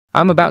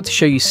I'm about to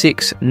show you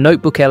 6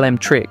 NotebookLM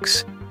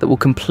tricks that will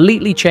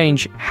completely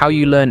change how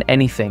you learn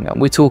anything.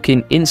 And we're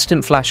talking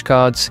instant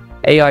flashcards,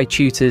 AI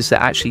tutors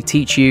that actually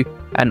teach you,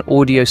 and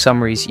audio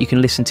summaries you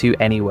can listen to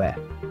anywhere.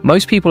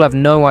 Most people have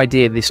no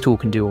idea this tool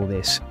can do all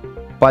this.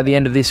 By the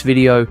end of this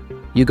video,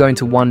 you're going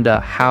to wonder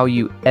how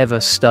you ever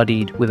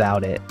studied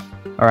without it.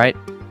 Alright?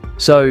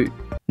 So,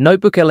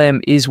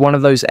 NotebookLM is one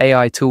of those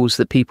AI tools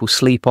that people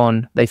sleep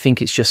on. They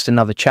think it's just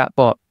another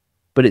chatbot,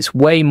 but it's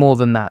way more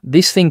than that.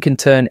 This thing can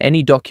turn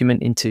any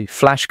document into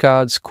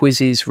flashcards,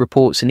 quizzes,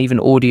 reports, and even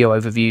audio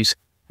overviews,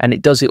 and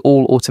it does it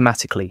all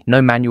automatically.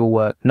 No manual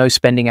work, no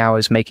spending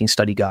hours making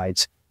study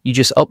guides. You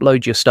just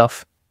upload your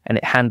stuff, and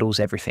it handles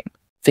everything.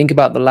 Think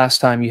about the last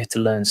time you had to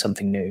learn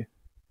something new.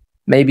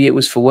 Maybe it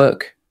was for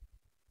work.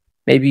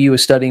 Maybe you were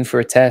studying for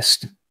a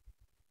test.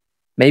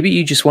 Maybe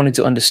you just wanted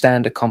to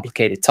understand a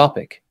complicated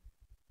topic.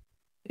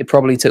 It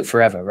probably took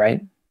forever,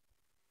 right?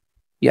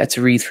 You had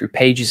to read through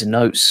pages of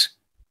notes,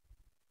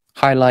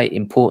 highlight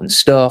important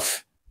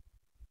stuff,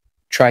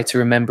 try to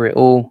remember it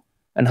all,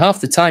 and half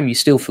the time you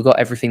still forgot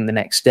everything the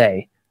next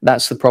day.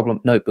 That's the problem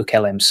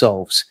NotebookLM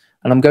solves,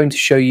 and I'm going to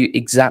show you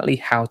exactly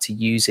how to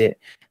use it.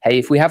 Hey,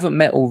 if we haven't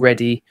met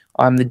already,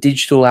 I'm the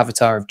digital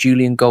avatar of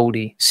Julian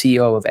Goldie,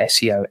 CEO of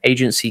SEO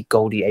agency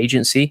Goldie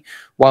Agency.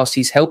 Whilst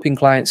he's helping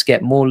clients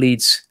get more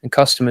leads and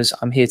customers,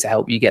 I'm here to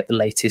help you get the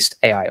latest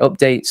AI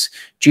updates.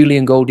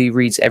 Julian Goldie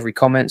reads every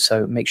comment,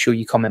 so make sure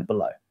you comment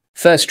below.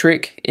 First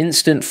trick,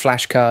 instant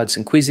flashcards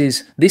and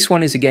quizzes. This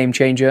one is a game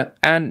changer,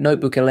 and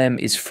NotebookLM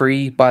is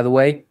free, by the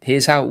way.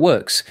 Here's how it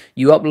works.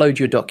 You upload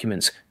your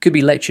documents. Could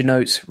be lecture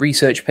notes,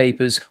 research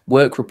papers,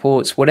 work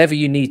reports, whatever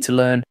you need to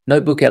learn.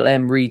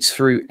 NotebookLM reads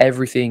through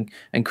everything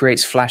and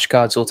creates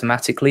flashcards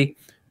automatically.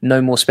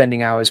 No more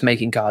spending hours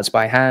making cards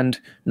by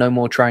hand. No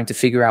more trying to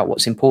figure out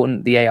what's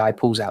important. The AI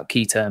pulls out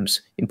key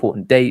terms,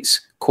 important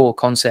dates, core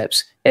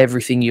concepts,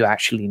 everything you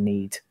actually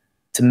need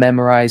to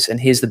memorize. And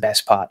here's the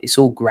best part, it's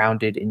all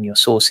grounded in your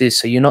sources,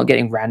 so you're not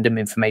getting random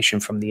information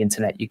from the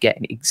internet. You're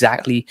getting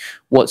exactly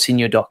what's in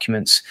your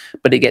documents,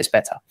 but it gets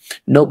better.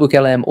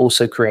 NotebookLM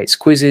also creates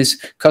quizzes,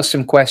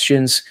 custom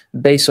questions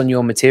based on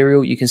your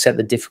material. You can set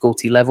the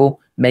difficulty level,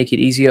 make it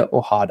easier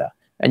or harder,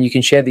 and you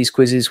can share these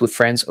quizzes with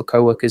friends or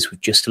coworkers with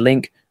just a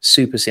link.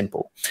 Super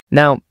simple.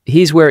 Now,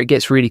 here's where it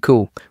gets really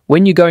cool.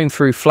 When you're going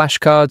through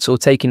flashcards or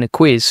taking a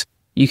quiz,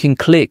 you can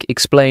click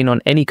explain on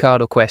any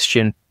card or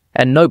question,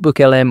 and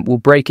NotebookLM will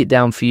break it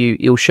down for you.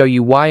 It'll show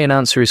you why an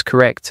answer is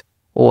correct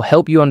or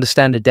help you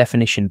understand a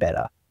definition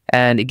better.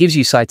 And it gives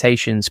you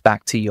citations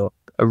back to your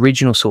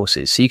original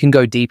sources, so you can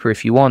go deeper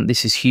if you want.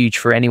 This is huge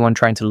for anyone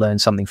trying to learn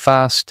something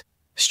fast.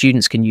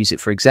 Students can use it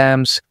for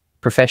exams.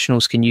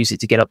 Professionals can use it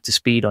to get up to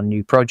speed on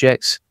new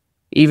projects.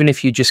 Even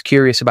if you're just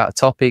curious about a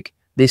topic,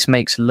 this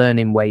makes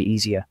learning way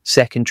easier.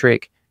 Second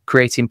trick,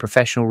 creating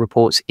professional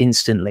reports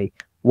instantly.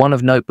 One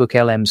of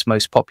NotebookLM's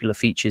most popular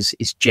features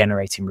is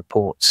generating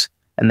reports,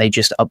 and they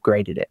just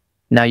upgraded it.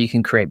 Now you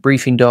can create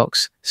briefing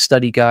docs,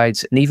 study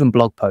guides, and even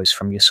blog posts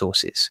from your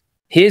sources.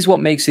 Here's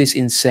what makes this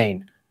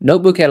insane.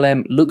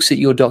 NotebookLM looks at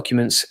your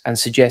documents and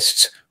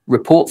suggests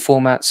report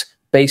formats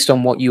based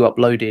on what you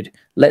uploaded.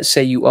 Let's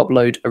say you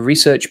upload a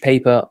research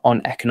paper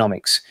on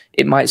economics.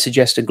 It might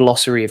suggest a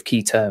glossary of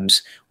key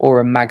terms or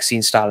a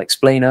magazine-style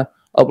explainer.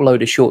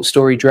 Upload a short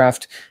story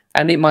draft,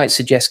 and it might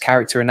suggest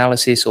character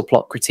analysis or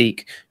plot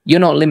critique. You're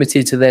not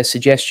limited to their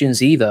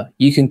suggestions either.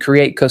 You can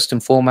create custom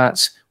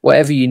formats,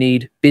 whatever you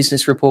need,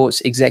 business reports,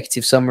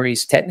 executive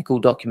summaries, technical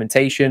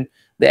documentation.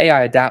 The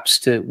AI adapts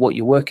to what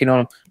you're working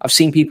on. I've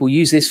seen people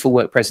use this for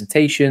work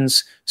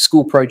presentations,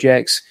 school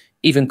projects,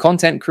 even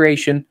content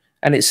creation,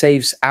 and it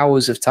saves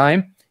hours of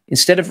time.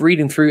 Instead of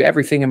reading through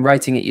everything and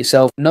writing it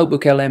yourself,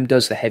 NotebookLM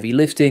does the heavy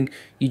lifting.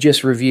 You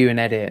just review and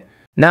edit.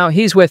 Now,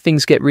 here's where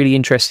things get really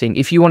interesting.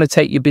 If you want to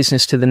take your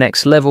business to the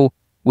next level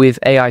with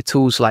AI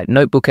tools like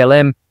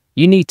NotebookLM,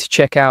 you need to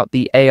check out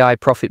the AI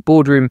Profit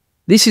Boardroom.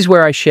 This is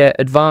where I share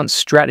advanced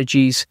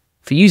strategies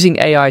for using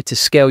AI to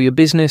scale your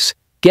business,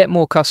 get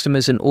more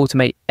customers, and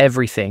automate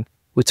everything.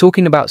 We're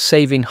talking about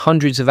saving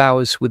hundreds of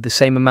hours with the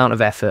same amount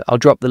of effort. I'll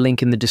drop the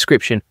link in the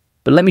description.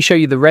 But let me show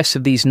you the rest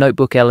of these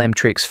NotebookLM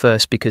tricks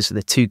first because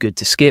they're too good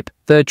to skip.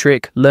 Third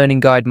trick,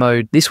 learning guide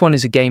mode. This one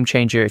is a game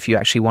changer if you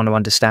actually want to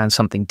understand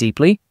something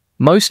deeply.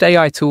 Most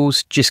AI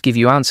tools just give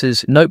you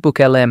answers.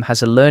 NotebookLM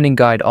has a learning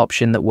guide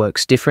option that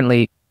works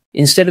differently.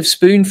 Instead of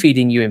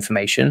spoon-feeding you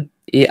information,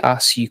 it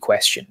asks you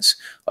questions.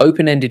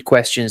 Open-ended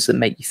questions that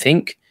make you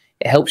think.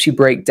 It helps you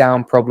break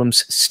down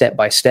problems step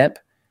by step,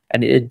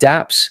 and it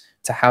adapts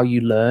to how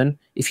you learn.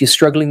 If you're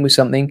struggling with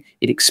something,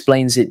 it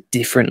explains it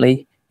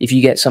differently. If you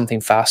get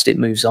something fast, it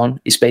moves on.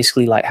 It's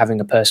basically like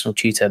having a personal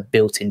tutor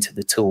built into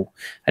the tool.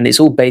 And it's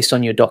all based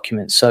on your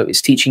documents. So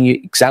it's teaching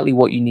you exactly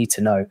what you need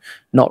to know,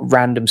 not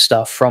random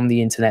stuff from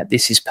the internet.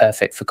 This is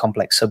perfect for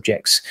complex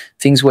subjects,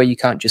 things where you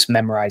can't just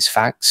memorize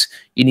facts.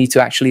 You need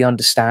to actually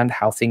understand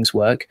how things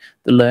work.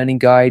 The learning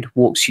guide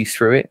walks you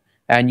through it,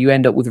 and you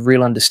end up with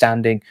real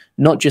understanding,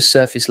 not just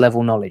surface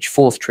level knowledge.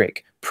 Fourth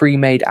trick,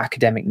 pre-made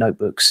academic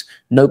notebooks.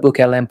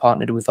 NotebookLM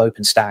partnered with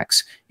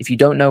OpenStax. If you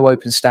don't know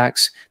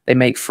OpenStax, they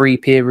make free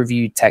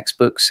peer-reviewed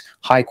textbooks,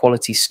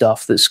 high-quality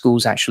stuff that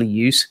schools actually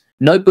use.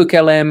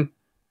 NotebookLM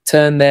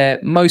turn their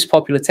most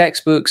popular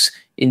textbooks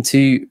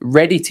into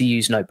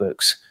ready-to-use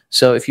notebooks.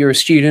 So if you're a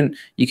student,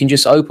 you can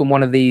just open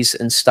one of these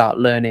and start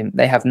learning.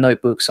 They have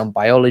notebooks on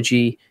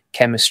biology,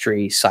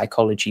 chemistry,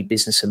 psychology,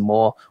 business, and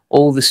more,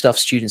 all the stuff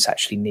students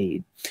actually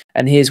need.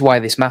 And here's why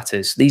this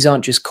matters. These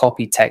aren't just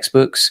copied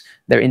textbooks,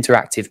 they're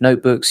interactive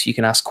notebooks. You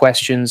can ask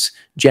questions,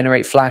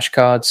 generate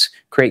flashcards,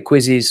 create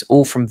quizzes,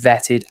 all from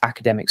vetted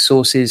academic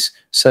sources,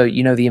 so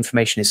you know the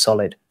information is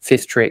solid.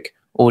 Fifth trick,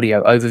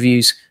 audio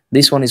overviews.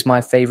 This one is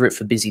my favorite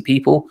for busy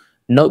people.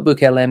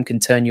 NotebookLM can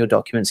turn your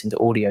documents into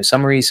audio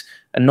summaries,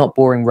 and not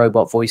boring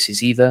robot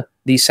voices either.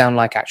 These sound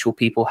like actual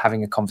people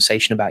having a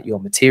conversation about your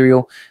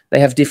material. They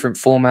have different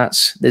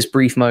formats. There's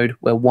brief mode,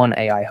 where one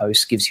AI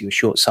host gives you a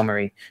short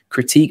summary.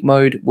 Critique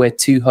mode, where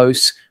two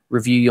hosts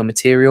review your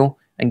material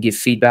and give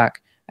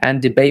feedback. And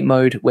debate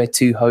mode, where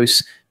two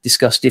hosts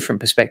discuss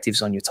different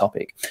perspectives on your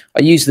topic.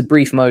 I use the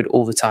brief mode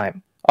all the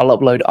time. I'll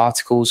upload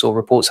articles or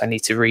reports I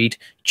need to read,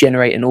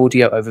 generate an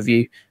audio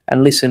overview,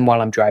 and listen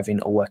while I'm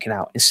driving or working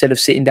out. Instead of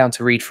sitting down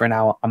to read for an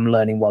hour, I'm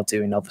learning while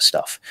doing other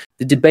stuff.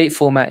 The debate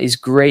format is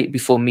great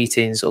before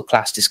meetings or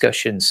class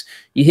discussions.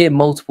 You hear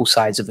multiple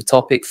sides of a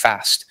topic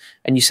fast,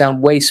 and you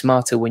sound way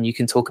smarter when you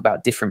can talk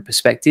about different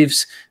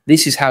perspectives.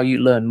 This is how you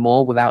learn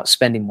more without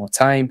spending more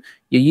time.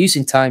 You're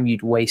using time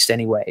you'd waste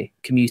anyway,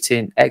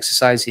 commuting,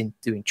 exercising,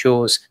 doing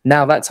chores.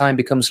 Now that time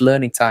becomes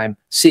learning time.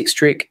 Sixth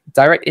trick,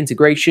 direct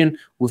integration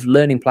with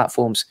learning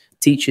platforms.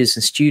 Teachers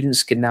and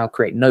students can now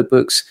create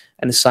notebooks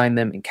and assign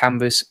them in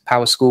Canvas,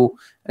 PowerSchool,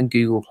 and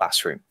Google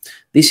Classroom.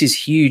 This is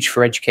huge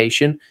for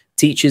education.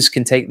 Teachers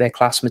can take their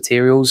class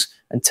materials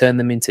and turn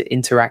them into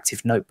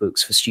interactive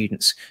notebooks for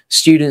students.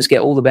 Students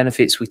get all the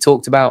benefits we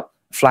talked about: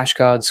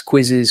 flashcards,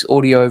 quizzes,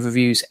 audio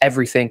overviews,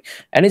 everything.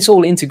 And it's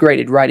all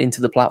integrated right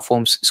into the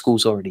platforms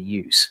schools already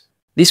use.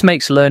 This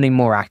makes learning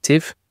more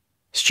active.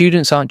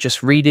 Students aren't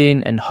just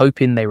reading and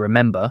hoping they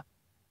remember.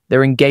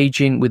 They're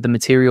engaging with the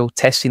material,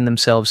 testing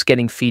themselves,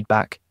 getting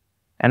feedback,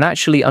 and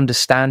actually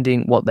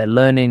understanding what they're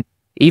learning.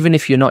 Even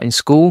if you're not in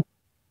school,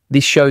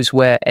 this shows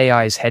where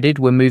AI is headed.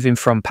 We're moving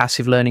from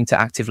passive learning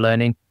to active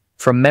learning,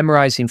 from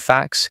memorizing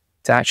facts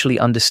to actually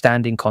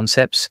understanding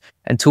concepts,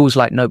 and tools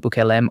like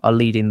NotebookLM are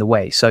leading the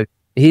way. So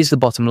here's the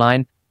bottom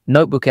line.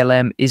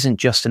 NotebookLM isn't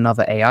just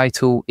another AI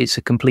tool, it's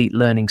a complete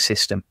learning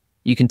system.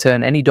 You can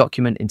turn any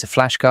document into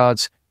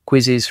flashcards,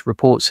 quizzes,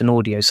 reports, and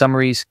audio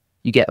summaries.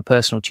 You get a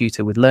personal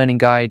tutor with learning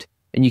guide,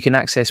 and you can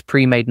access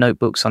pre-made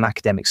notebooks on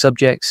academic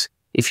subjects.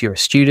 If you're a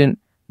student,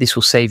 this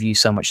will save you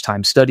so much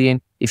time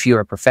studying. If you're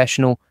a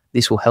professional,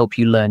 this will help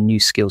you learn new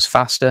skills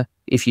faster.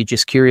 If you're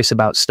just curious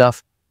about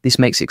stuff, this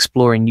makes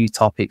exploring new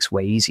topics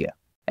way easier.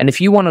 And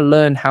if you want to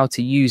learn how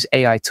to use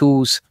AI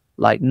tools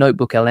like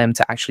NotebookLM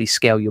to actually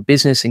scale your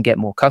business and get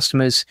more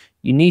customers,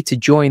 you need to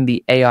join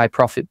the AI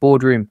Profit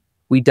Boardroom.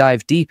 We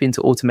dive deep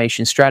into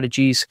automation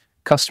strategies,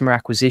 customer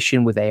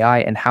acquisition with AI,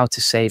 and how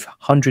to save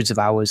hundreds of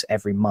hours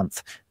every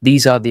month.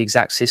 These are the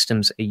exact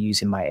systems I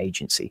use in my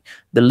agency.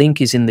 The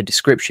link is in the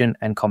description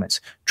and comments.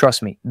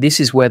 Trust me, this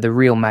is where the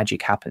real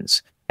magic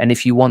happens. And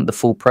if you want the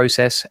full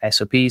process,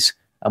 SOPs,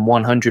 and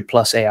 100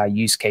 plus AI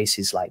use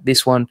cases like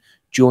this one,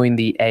 join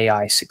the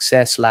AI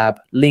Success Lab.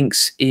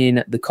 Links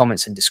in the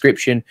comments and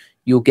description.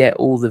 You'll get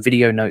all the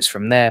video notes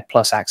from there,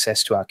 plus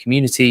access to our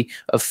community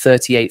of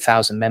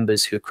 38,000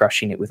 members who are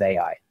crushing it with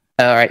AI.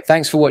 All right,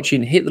 thanks for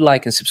watching. Hit the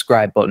like and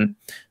subscribe button,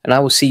 and I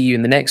will see you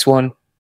in the next one.